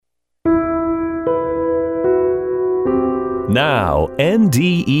Now,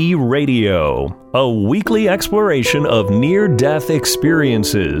 NDE Radio, a weekly exploration of near-death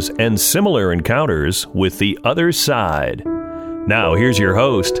experiences and similar encounters with the other side. Now, here's your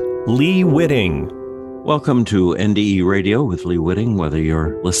host, Lee Whitting. Welcome to NDE Radio with Lee Whitting, whether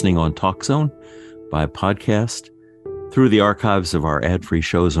you're listening on TalkZone, by podcast, through the archives of our ad-free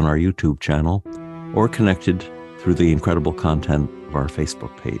shows on our YouTube channel, or connected through the incredible content of our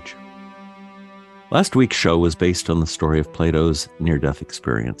Facebook page. Last week's show was based on the story of Plato's near-death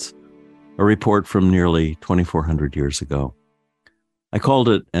experience, a report from nearly 2,400 years ago. I called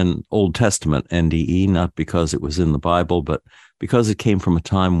it an Old Testament NDE, not because it was in the Bible, but because it came from a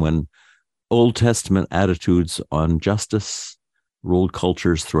time when Old Testament attitudes on justice ruled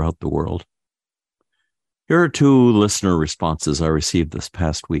cultures throughout the world. Here are two listener responses I received this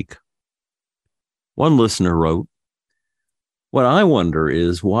past week. One listener wrote, "What I wonder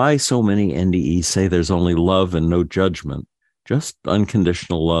is why so many NDEs say there's only love and no judgment, just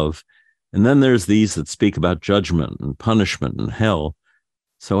unconditional love. And then there's these that speak about judgment and punishment and hell.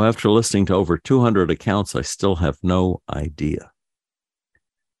 So after listening to over 200 accounts, I still have no idea."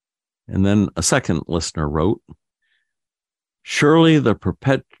 And then a second listener wrote, "Surely the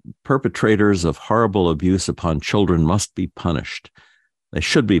perpetrators of horrible abuse upon children must be punished. They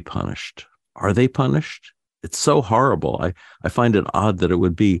should be punished. Are they punished? It's so horrible. I find it odd that it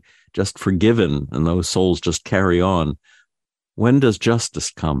would be just forgiven and those souls just carry on. When does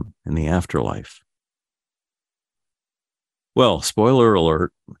justice come in the afterlife?" Well, spoiler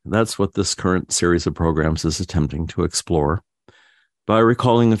alert, that's what this current series of programs is attempting to explore by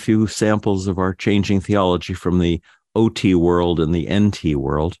recalling a few samples of our changing theology from the OT world and the NT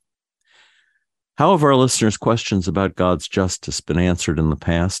world. How have our listeners' questions about God's justice been answered in the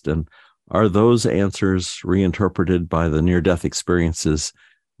past, and are those answers reinterpreted by the near-death experiences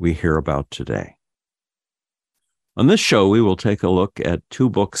we hear about today? On this show, we will take a look at two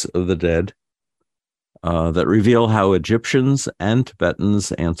books of the dead that reveal how Egyptians and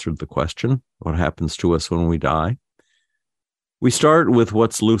Tibetans answered the question, what happens to us when we die? We start with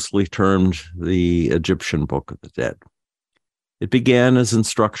what's loosely termed the Egyptian Book of the Dead. It began as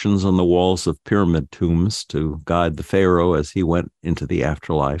instructions on the walls of pyramid tombs to guide the pharaoh as he went into the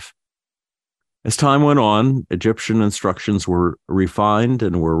afterlife. As time went on, Egyptian instructions were refined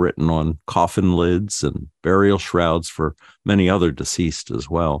and were written on coffin lids and burial shrouds for many other deceased as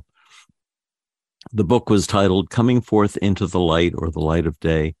well. The book was titled Coming Forth into the Light, or the Light of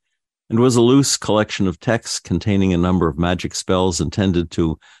Day, and was a loose collection of texts containing a number of magic spells intended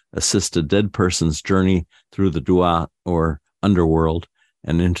to assist a dead person's journey through the Duat, or underworld,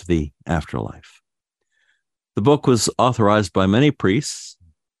 and into the afterlife. The book was authorized by many priests,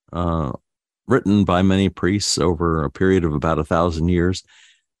 written by many priests over a period of about 1,000 years,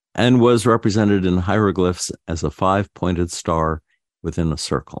 and was represented in hieroglyphs as a 5-pointed star within a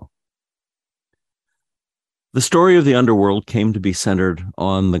circle. The story of the underworld came to be centered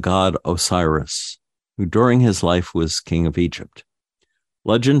on the god Osiris, who during his life was king of Egypt.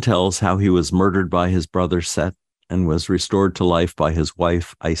 Legend tells how he was murdered by his brother Set and was restored to life by his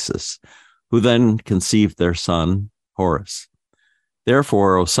wife Isis, who then conceived their son Horus.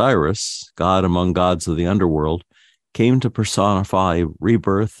 Therefore, Osiris, god among gods of the underworld, came to personify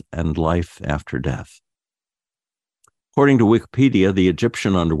rebirth and life after death. According to Wikipedia, the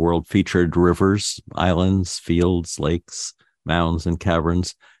Egyptian underworld featured rivers, islands, fields, lakes, mounds, and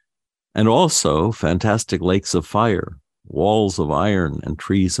caverns, and also fantastic lakes of fire, walls of iron, and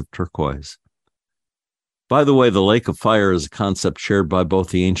trees of turquoise. By the way, the lake of fire is a concept shared by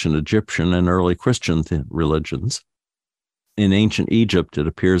both the ancient Egyptian and early Christian religions. In ancient Egypt, it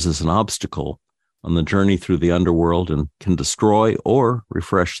appears as an obstacle on the journey through the underworld and can destroy or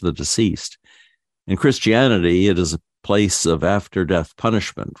refresh the deceased. In Christianity, it is a place of after-death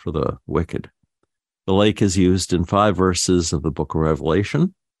punishment for the wicked. The lake is used in 5 verses of the book of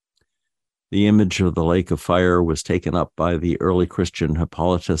Revelation. The image of the lake of fire was taken up by the early Christian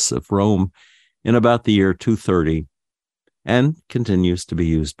Hippolytus of Rome in about the year 230 and continues to be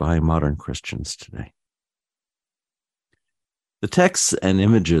used by modern Christians today. The texts and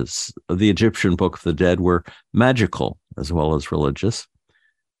images of the Egyptian Book of the Dead were magical as well as religious.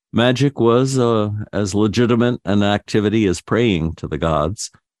 Magic was as legitimate an activity as praying to the gods,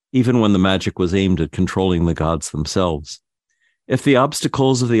 even when the magic was aimed at controlling the gods themselves. If the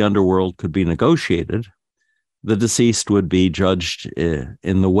obstacles of the underworld could be negotiated, the deceased would be judged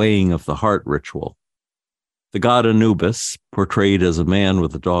in the weighing of the heart ritual. The god Anubis, portrayed as a man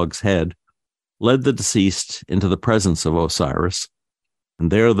with a dog's head, led the deceased into the presence of Osiris,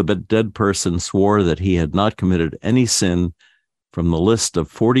 and there the dead person swore that he had not committed any sin from the list of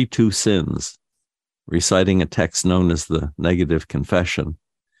 42 sins reciting a text known as the negative confession.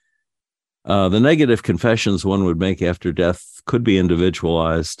 The negative confessions one would make after death could be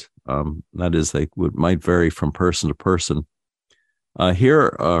individualized. That is, might vary from person to person.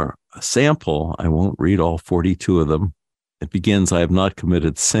 Here are a sample. I won't read all 42 of them. It begins, I have not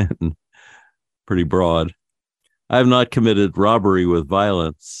committed sin. Pretty broad. I have not committed robbery with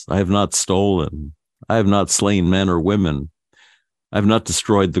violence. I have not stolen. I have not slain men or women. I have not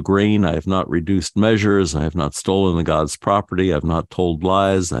destroyed the grain. I have not reduced measures. I have not stolen the God's property. I have not told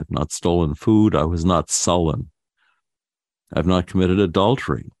lies. I have not stolen food. I was not sullen. I have not committed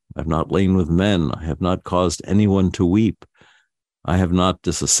adultery. I have not lain with men. I have not caused anyone to weep. I have not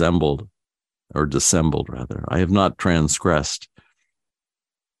dissembled. I have not transgressed.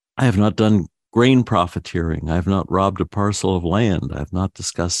 I have not done grain profiteering. I have not robbed a parcel of land. I have not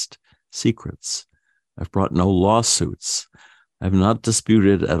discussed secrets. I've brought no lawsuits. I have not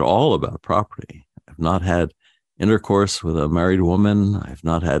disputed at all about property. I have not had intercourse with a married woman. I have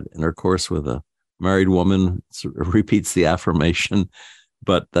not had intercourse with a married woman. It repeats the affirmation,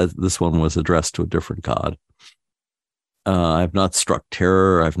 but this one was addressed to a different God. I have not struck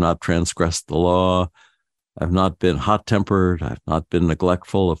terror. I have not transgressed the law. I have not been hot-tempered. I have not been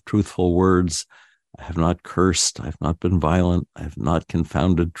neglectful of truthful words. I have not cursed. I have not been violent. I have not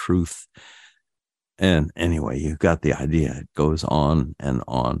confounded truth. And anyway, you've got the idea. It goes on and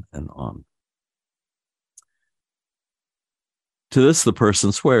on and on. To this, the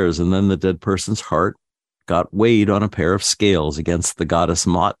person swears, and then the dead person's heart got weighed on a pair of scales against the goddess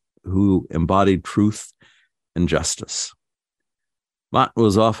Mot, who embodied truth and justice. Mot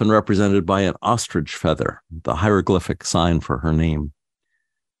was often represented by an ostrich feather, the hieroglyphic sign for her name.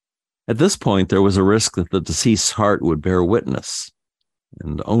 At this point, there was a risk that the deceased's heart would bear witness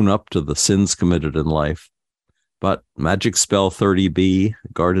and own up to the sins committed in life, but magic spell 30b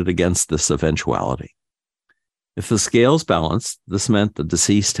guarded against this eventuality. If the scales balanced, this meant the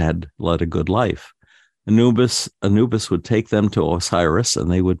deceased had led a good life. Anubis would take them to Osiris,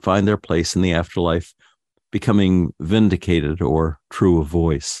 and they would find their place in the afterlife, becoming vindicated or true of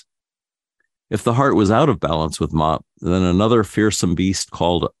voice. If the heart was out of balance with Mot, then another fearsome beast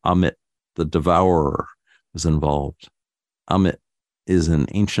called Amit, the devourer, was involved. Amit is an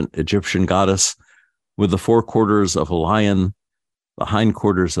ancient Egyptian goddess with the forequarters of a lion, the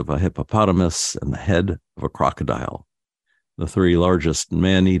hindquarters of a hippopotamus, and the head of a crocodile, the three largest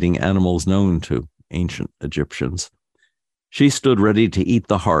man-eating animals known to ancient Egyptians. She stood ready to eat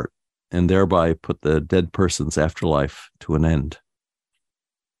the heart and thereby put the dead person's afterlife to an end.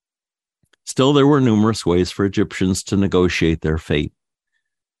 Still, there were numerous ways for Egyptians to negotiate their fate.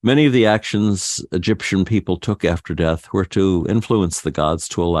 Many of the actions Egyptian people took after death were to influence the gods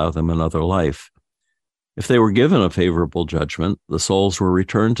to allow them another life. If they were given a favorable judgment, the souls were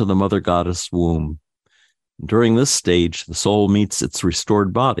returned to the mother goddess womb. During this stage, the soul meets its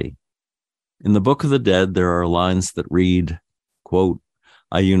restored body. In the Book of the Dead, there are lines that read, quote,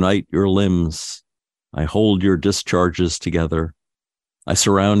 I unite your limbs. I hold your discharges together. I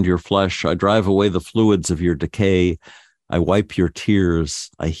surround your flesh. I drive away the fluids of your decay. I wipe your tears.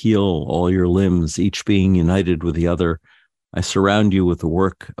 I heal all your limbs, each being united with the other. I surround you with the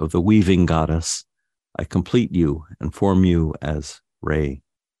work of the weaving goddess. I complete you and form you as Re,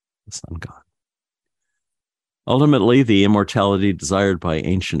 the sun god. Ultimately, the immortality desired by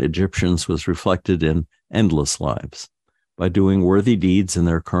ancient Egyptians was reflected in endless lives. By doing worthy deeds in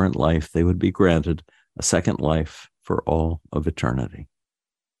their current life, they would be granted a second life for all of eternity.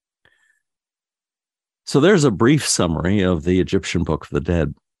 So there's a brief summary of the Egyptian Book of the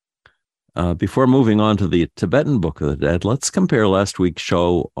Dead. Before moving on to the Tibetan Book of the Dead, let's compare last week's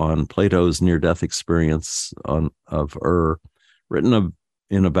show on Plato's near-death experience of written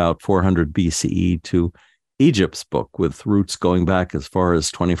in about 400 BCE, to Egypt's book with roots going back as far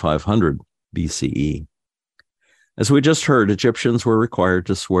as 2500 BCE. As we just heard, Egyptians were required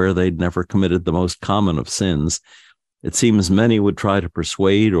to swear they'd never committed the most common of sins. It seems many would try to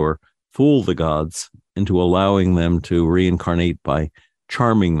persuade or fool the gods into allowing them to reincarnate by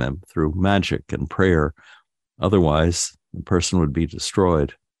charming them through magic and prayer. Otherwise, the person would be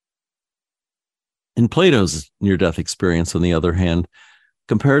destroyed. In Plato's near-death experience, on the other hand,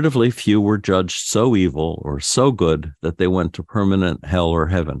 comparatively few were judged so evil or so good that they went to permanent hell or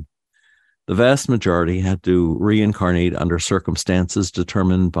heaven. The vast majority had to reincarnate under circumstances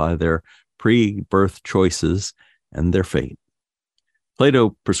determined by their pre-birth choices and their fate.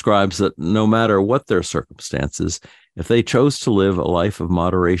 Plato prescribes that no matter what their circumstances, if they chose to live a life of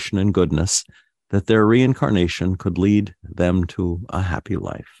moderation and goodness, that their reincarnation could lead them to a happy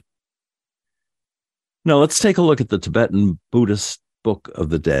life. Now let's take a look at the Tibetan Buddhist Book of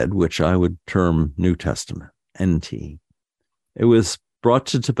the Dead, which I would term New Testament, NT. It was brought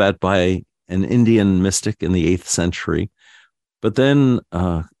to Tibet by an Indian mystic in the 8th century, but then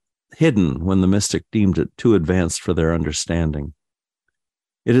hidden when the mystic deemed it too advanced for their understanding.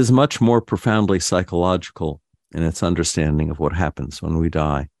 It is much more profoundly psychological in its understanding of what happens when we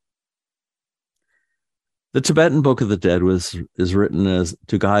die. The Tibetan Book of the Dead is written as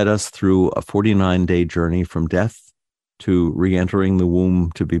to guide us through a 49-day journey from death to re-entering the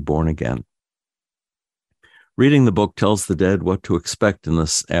womb to be born again. Reading the book tells the dead what to expect in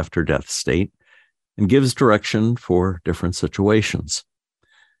this after-death state and gives direction for different situations.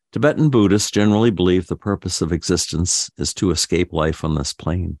 Tibetan Buddhists generally believe the purpose of existence is to escape life on this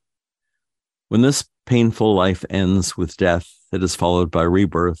plane. When this painful life ends with death, it is followed by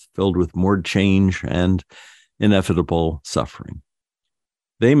rebirth filled with more change and inevitable suffering.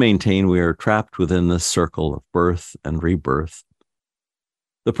 They maintain we are trapped within this circle of birth and rebirth.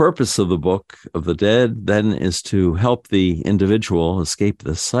 The purpose of the Book of the Dead then is to help the individual escape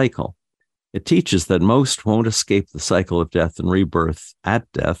this cycle. It teaches that most won't escape the cycle of death and rebirth at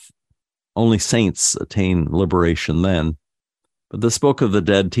death. Only saints attain liberation then. But this Book of the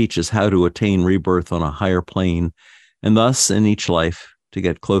Dead teaches how to attain rebirth on a higher plane, and thus in each life to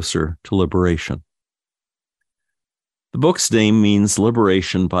get closer to liberation. The book's name means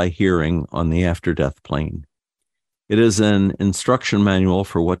liberation by hearing on the after-death plane. It is an instruction manual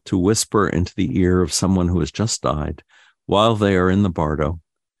for what to whisper into the ear of someone who has just died while they are in the bardo.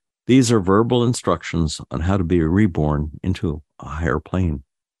 These are verbal instructions on how to be reborn into a higher plane.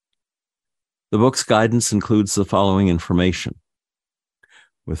 The book's guidance includes the following information.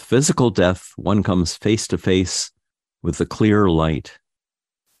 With physical death, one comes face to face with the clear light.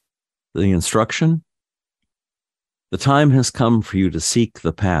 The instruction? The time has come for you to seek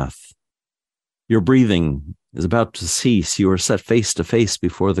the path. Your breathing is about to cease. You are set face to face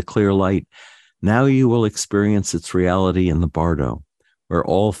before the clear light. Now you will experience its reality in the bardo, where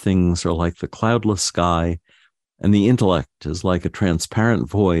all things are like the cloudless sky, and the intellect is like a transparent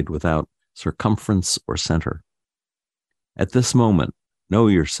void without circumference or center. At this moment, know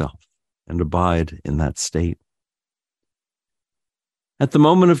yourself and abide in that state. At the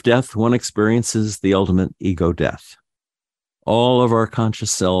moment of death, one experiences the ultimate ego death. All of our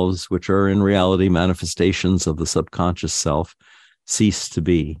conscious selves, which are in reality manifestations of the subconscious self, cease to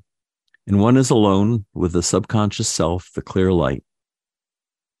be, and one is alone with the subconscious self, the clear light.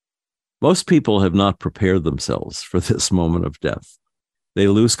 Most people have not prepared themselves for this moment of death. They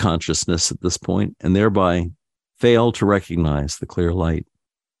lose consciousness at this point and thereby fail to recognize the clear light.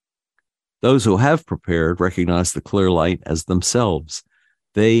 Those who have prepared recognize the clear light as themselves.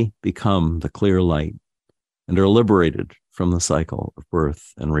 They become the clear light and are liberated from the cycle of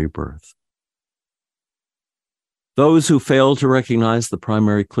birth and rebirth. Those who fail to recognize the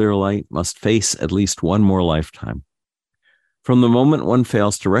primary clear light must face at least one more lifetime. From the moment one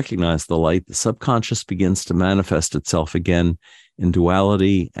fails to recognize the light, the subconscious begins to manifest itself again in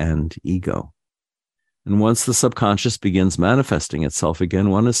duality and ego. And once the subconscious begins manifesting itself again,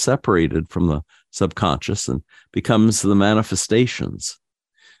 one is separated from the subconscious and becomes the manifestations.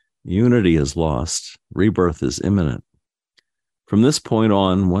 Unity is lost. Rebirth is imminent. From this point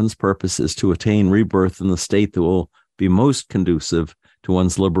on, one's purpose is to attain rebirth in the state that will be most conducive to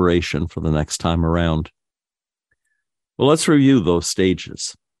one's liberation for the next time around. Well, let's review those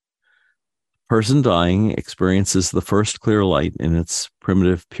stages. A person dying experiences the first clear light in its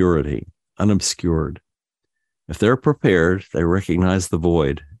primitive purity, unobscured. If they're prepared, they recognize the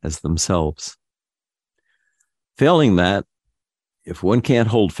void as themselves. Failing that, if one can't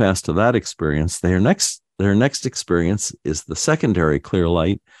hold fast to that experience, their next experience is the secondary clear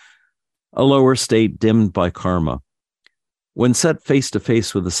light, a lower state dimmed by karma. When set face to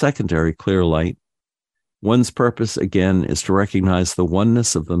face with the secondary clear light, one's purpose again is to recognize the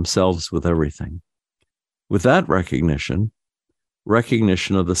oneness of themselves with everything. With that recognition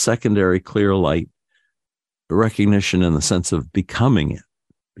of the secondary clear light, recognition in the sense of becoming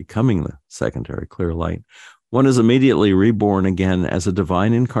the secondary clear light, one is immediately reborn again as a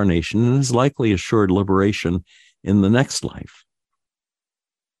divine incarnation and is likely assured liberation in the next life.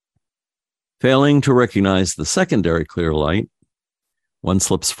 Failing to recognize the secondary clear light, one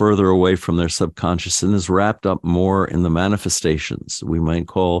slips further away from their subconscious and is wrapped up more in the manifestations we might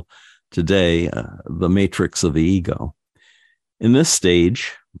call today the matrix of the ego. In this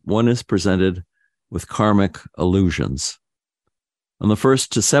stage, one is presented with karmic illusions. On the 1st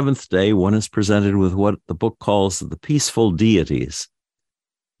to 7th day, one is presented with what the book calls the peaceful deities,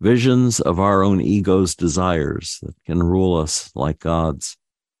 visions of our own ego's desires that can rule us like gods.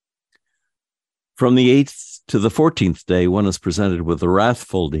 From the 8th to the 14th day, one is presented with the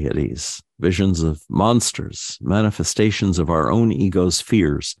wrathful deities, visions of monsters, manifestations of our own ego's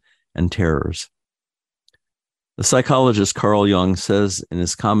fears and terrors. The psychologist Carl Jung says in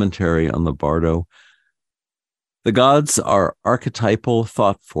his commentary on the Bardo, the gods are archetypal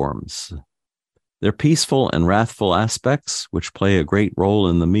thought forms. Their peaceful and wrathful aspects, which play a great role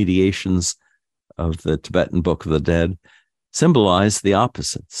in the mediations of the Tibetan Book of the Dead, symbolize the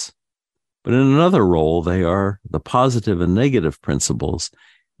opposites. But in another role, they are the positive and negative principles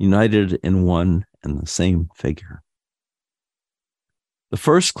united in one and the same figure. The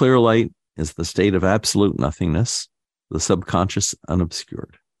first clear light is the state of absolute nothingness, the subconscious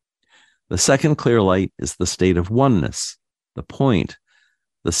unobscured. The second clear light is the state of oneness, the point.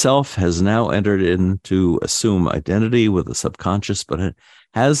 The self has now entered in to assume identity with the subconscious, but it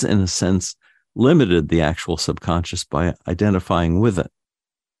has, in a sense, limited the actual subconscious by identifying with it.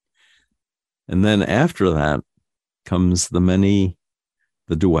 And then after that comes the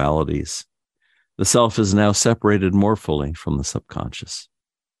dualities. The self is now separated more fully from the subconscious.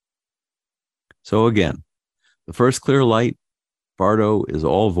 So again, the first clear light, Bardo, is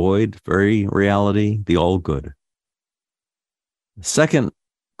all void, very reality, the all good. The second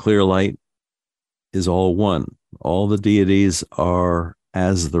clear light is all one. All the deities are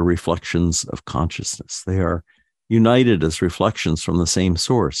as the reflections of consciousness. They are united as reflections from the same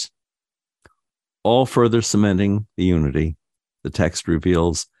source. All further cementing the unity, the text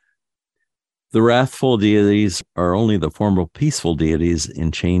reveals the wrathful deities are only the former peaceful deities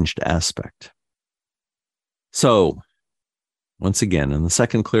in changed aspect. So, once again, in the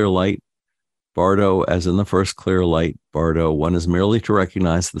second clear light, Bardo, as in the first clear light, Bardo, one is merely to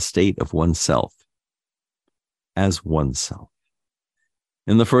recognize the state of oneself as oneself.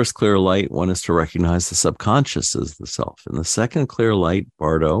 In the first clear light, one is to recognize the subconscious as the self. In the second clear light,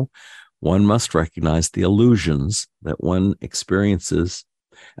 Bardo, one must recognize the illusions that one experiences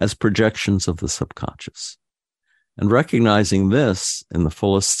as projections of the subconscious. And recognizing this in the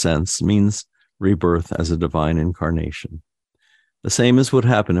fullest sense means rebirth as a divine incarnation. The same as would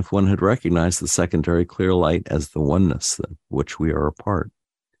happen if one had recognized the secondary clear light as the oneness of which we are a part.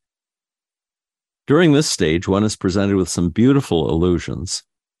 During this stage, one is presented with some beautiful illusions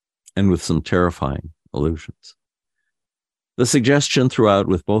and with some terrifying illusions. The suggestion throughout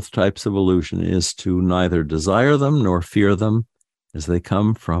with both types of illusion is to neither desire them nor fear them, as they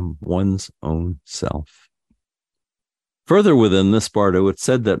come from one's own self. Further within this Bardo, it's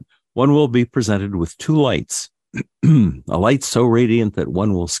said that one will be presented with two lights, a light so radiant that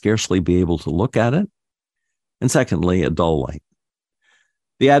one will scarcely be able to look at it, and secondly, a dull light.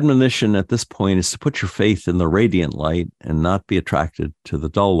 The admonition at this point is to put your faith in the radiant light and not be attracted to the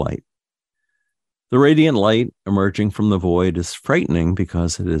dull light. The radiant light emerging from the void is frightening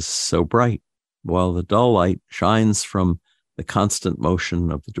because it is so bright, while the dull light shines from the constant motion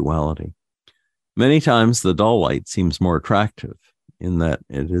of the duality. Many times the dull light seems more attractive in that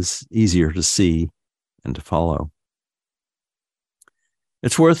it is easier to see and to follow.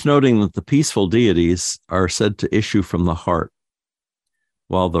 It's worth noting that the peaceful deities are said to issue from the heart,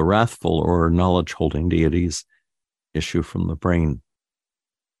 while the wrathful or knowledge-holding deities issue from the brain.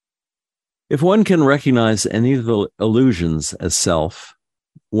 If one can recognize any of the illusions as self,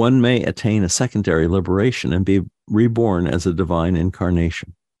 one may attain a secondary liberation and be reborn as a divine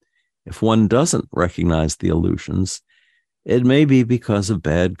incarnation. If one doesn't recognize the illusions, it may be because of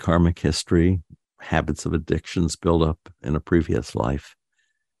bad karmic history, habits of addictions built up in a previous life.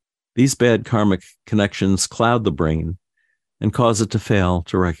 These bad karmic connections cloud the brain and cause it to fail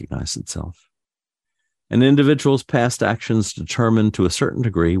to recognize itself. An individual's past actions determine to a certain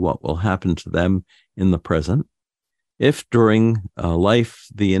degree what will happen to them in the present. If during life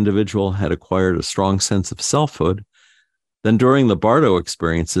the individual had acquired a strong sense of selfhood, then during the Bardo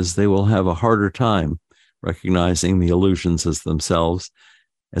experiences, they will have a harder time recognizing the illusions as themselves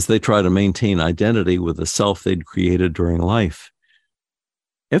as they try to maintain identity with the self they'd created during life.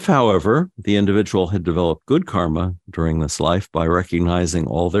 If, however, the individual had developed good karma during this life by recognizing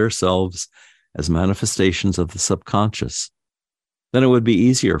all their selves as manifestations of the subconscious, then it would be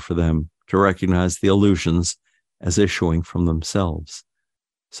easier for them to recognize the illusions as issuing from themselves.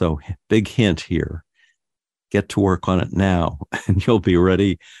 So, big hint here. Get to work on it now, and you'll be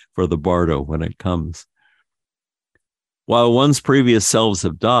ready for the Bardo when it comes. While one's previous selves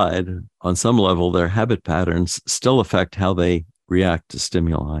have died, on some level their habit patterns still affect how they react to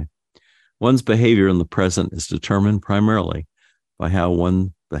stimuli. One's behavior in the present is determined primarily by how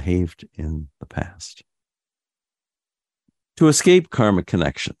one behaved in the past. To escape karmic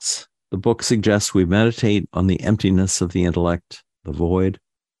connections, the book suggests we meditate on the emptiness of the intellect, the void,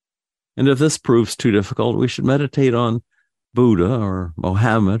 And if this proves too difficult, we should meditate on Buddha or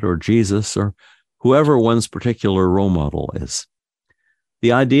Mohammed or Jesus or whoever one's particular role model is.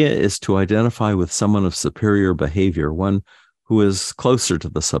 The idea is to identify with someone of superior behavior, one who is closer to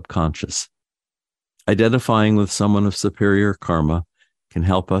the subconscious. Identifying with someone of superior karma can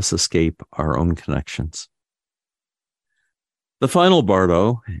help us escape our own connections. The final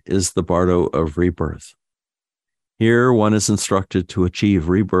bardo is the bardo of rebirth. Here, one is instructed to achieve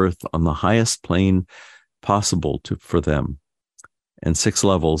rebirth on the highest plane possible for them, and 6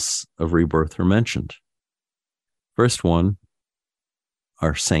 levels of rebirth are mentioned. First one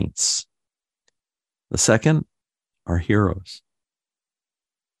are saints. The second are heroes.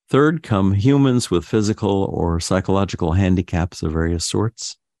 Third come humans with physical or psychological handicaps of various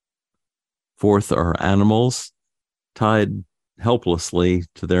sorts. Fourth are animals tied helplessly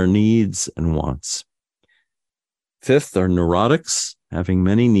to their needs and wants. Fifth are neurotics, having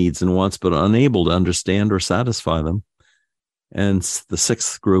many needs and wants but unable to understand or satisfy them. And the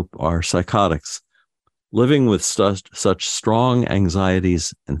 6th group are psychotics, living with such strong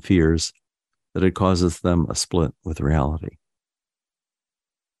anxieties and fears that it causes them a split with reality.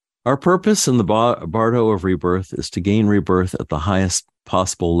 Our purpose in the bardo of rebirth is to gain rebirth at the highest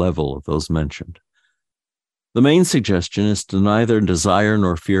possible level of those mentioned. The main suggestion is to neither desire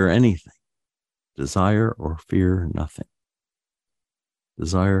nor fear anything. Desire or fear nothing.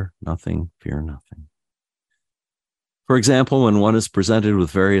 Desire nothing, fear nothing. For example, when one is presented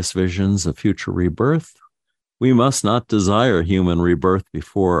with various visions of future rebirth, we must not desire human rebirth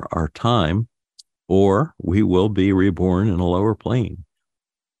before our time, or we will be reborn in a lower plane.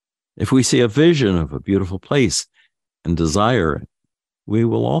 If we see a vision of a beautiful place and desire it, we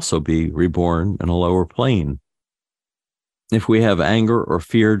will also be reborn in a lower plane. If we have anger or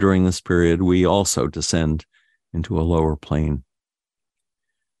fear during this period, we also descend into a lower plane.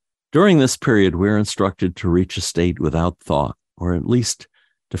 During this period, we are instructed to reach a state without thought, or at least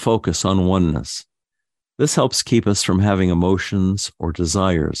to focus on oneness. This helps keep us from having emotions or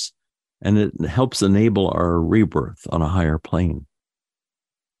desires, and it helps enable our rebirth on a higher plane.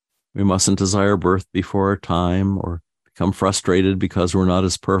 We mustn't desire birth before our time or become frustrated because we're not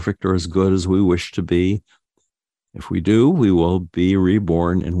as perfect or as good as we wish to be. If we do, we will be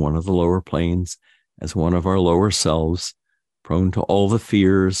reborn in one of the lower planes as one of our lower selves, prone to all the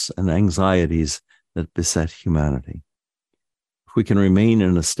fears and anxieties that beset humanity. If we can remain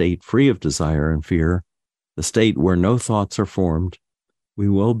in a state free of desire and fear, the state where no thoughts are formed, we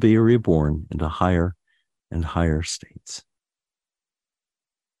will be reborn into higher and higher states.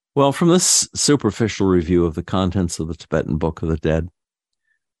 Well, from this superficial review of the contents of the Tibetan Book of the Dead,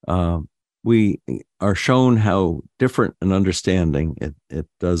 we are shown how different an understanding it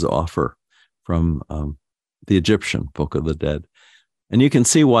does offer from the Egyptian Book of the Dead. And you can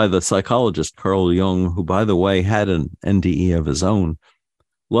see why the psychologist Carl Jung, who, by the way, had an NDE of his own,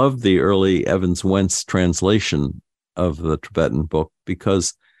 loved the early Evans Wentz translation of the Tibetan book,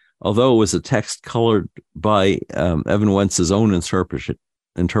 because although it was a text colored by Evan Wentz's own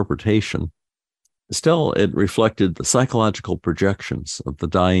interpretation, still it reflected the psychological projections of the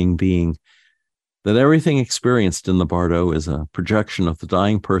dying being, that everything experienced in the bardo is a projection of the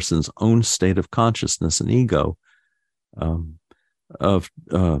dying person's own state of consciousness and ego, of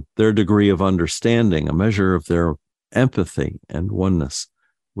their degree of understanding, a measure of their empathy and oneness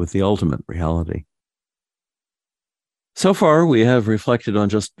with the ultimate reality. So far, we have reflected on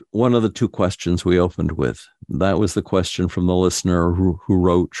just one of the 2 questions we opened with. That was the question from the listener who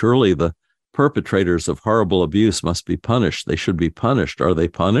wrote, "Surely the perpetrators of horrible abuse must be punished. They should be punished. Are they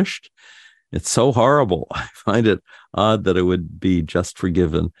punished? It's so horrible. I find it odd that it would be just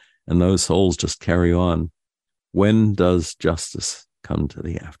forgiven and those souls just carry on. When does justice come to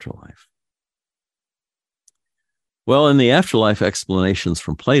the afterlife?" Well, in the afterlife explanations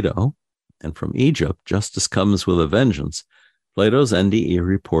from Plato and from Egypt, justice comes with a vengeance. Plato's NDE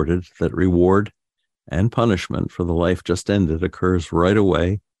reported that reward and punishment for the life just ended occurs right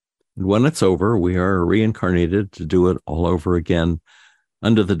away, and when it's over, we are reincarnated to do it all over again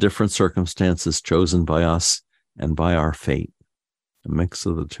under the different circumstances chosen by us and by our fate, a mix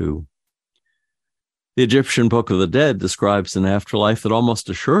of the 2. The Egyptian Book of the Dead describes an afterlife that almost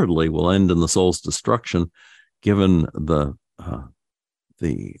assuredly will end in the soul's destruction, given the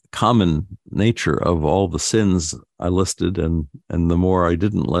common nature of all the sins I listed and the more I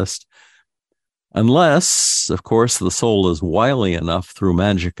didn't list. Unless, of course, the soul is wily enough through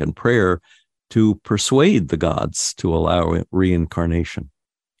magic and prayer to persuade the gods to allow reincarnation.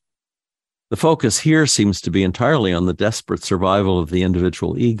 The focus here seems to be entirely on the desperate survival of the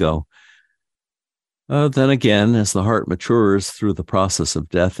individual ego. Then again, as the heart matures through the process of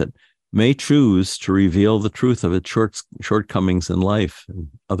death, it may choose to reveal the truth of its shortcomings in life. In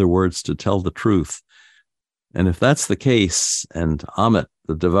other words, to tell the truth. And if that's the case, and Amit,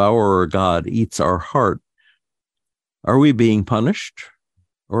 the devourer God, eats our heart, are we being punished,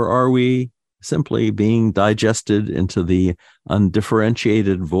 or are we simply being digested into the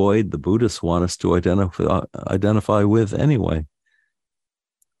undifferentiated void the Buddhists want us to identify with anyway?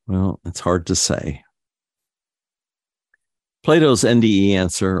 Well, it's hard to say. Plato's NDE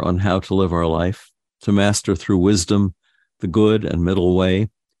answer on how to live our life, to master through wisdom the good and middle way,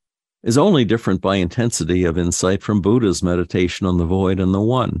 is only different by intensity of insight from Buddha's meditation on the void and the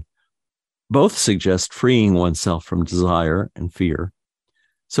one. Both suggest freeing oneself from desire and fear.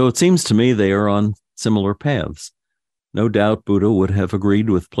 So it seems to me they are on similar paths. No doubt Buddha would have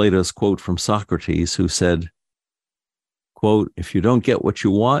agreed with Plato's quote from Socrates, who said, quote, "If you don't get what you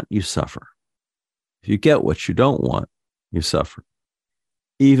want, you suffer. If you get what you don't want, you suffer.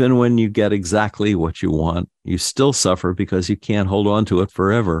 Even when you get exactly what you want, you still suffer because you can't hold on to it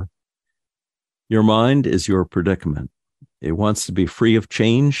forever. Your mind is your predicament. It wants to be free of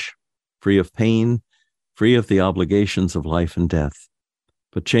change, free of pain, free of the obligations of life and death.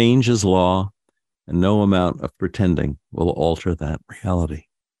 But change is law, and no amount of pretending will alter that reality."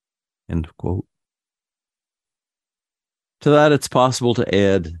 End quote. To that, it's possible to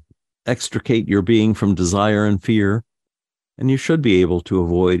add, extricate your being from desire and fear, and you should be able to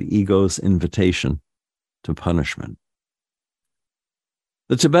avoid ego's invitation to punishment.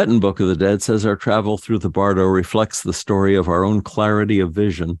 The Tibetan Book of the Dead says our travel through the Bardo reflects the story of our own clarity of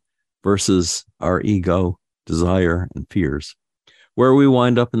vision versus our ego, desire, and fears. Where we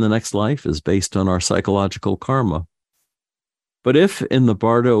wind up in the next life is based on our psychological karma. But if in the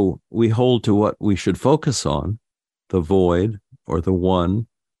Bardo we hold to what we should focus on, the void or the one,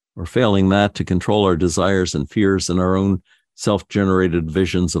 or failing that to control our desires and fears and our own self-generated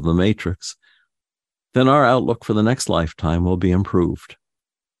visions of the matrix, then our outlook for the next lifetime will be improved.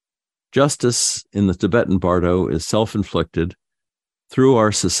 Justice in the Tibetan Bardo is self-inflicted through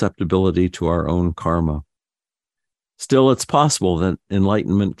our susceptibility to our own karma. Still, it's possible that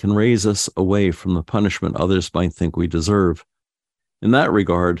enlightenment can raise us away from the punishment others might think we deserve. In that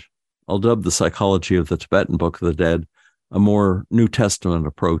regard, I'll dub the psychology of the Tibetan Book of the Dead a more New Testament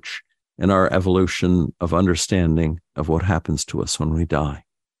approach in our evolution of understanding of what happens to us when we die.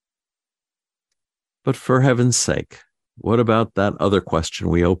 But for heaven's sake, what about that other question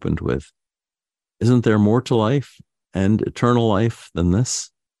we opened with? Isn't there more to life and eternal life than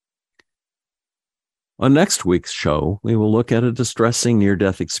this? On next week's show, we will look at a distressing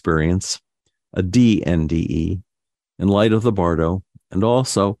near-death experience, a DNDE, in light of the Bardo, and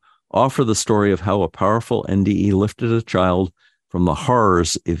also offer the story of how a powerful NDE lifted a child from the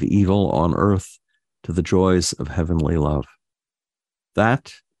horrors of evil on earth to the joys of heavenly love.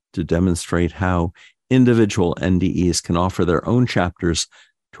 That to demonstrate how individual NDEs can offer their own chapters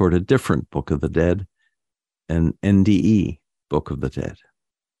toward a different Book of the Dead, an NDE Book of the Dead,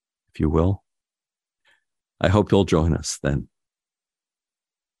 if you will. I hope you'll join us then.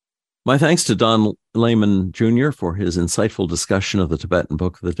 My thanks to Don Lehman Jr. for his insightful discussion of the Tibetan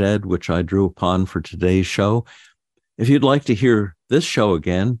Book of the Dead, which I drew upon for today's show. If you'd like to hear this show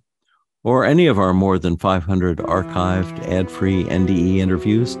again, or any of our more than 500 archived ad-free NDE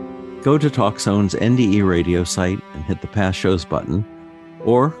interviews, go to TalkZone's NDE radio site and hit the Past Shows button,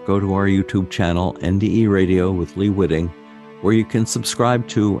 or go to our YouTube channel, NDE Radio with Lee Whitting, where you can subscribe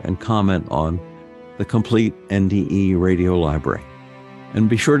to and comment on the complete NDE radio library. And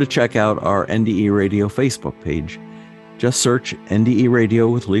be sure to check out our NDE Radio Facebook page. Just search NDE Radio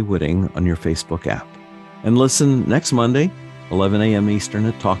with Lee Whitting on your Facebook app. And listen next Monday, 11 a.m. Eastern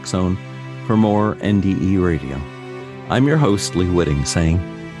at TalkZone for more NDE Radio. I'm your host, Lee Whitting, saying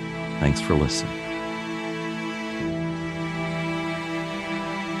thanks for listening.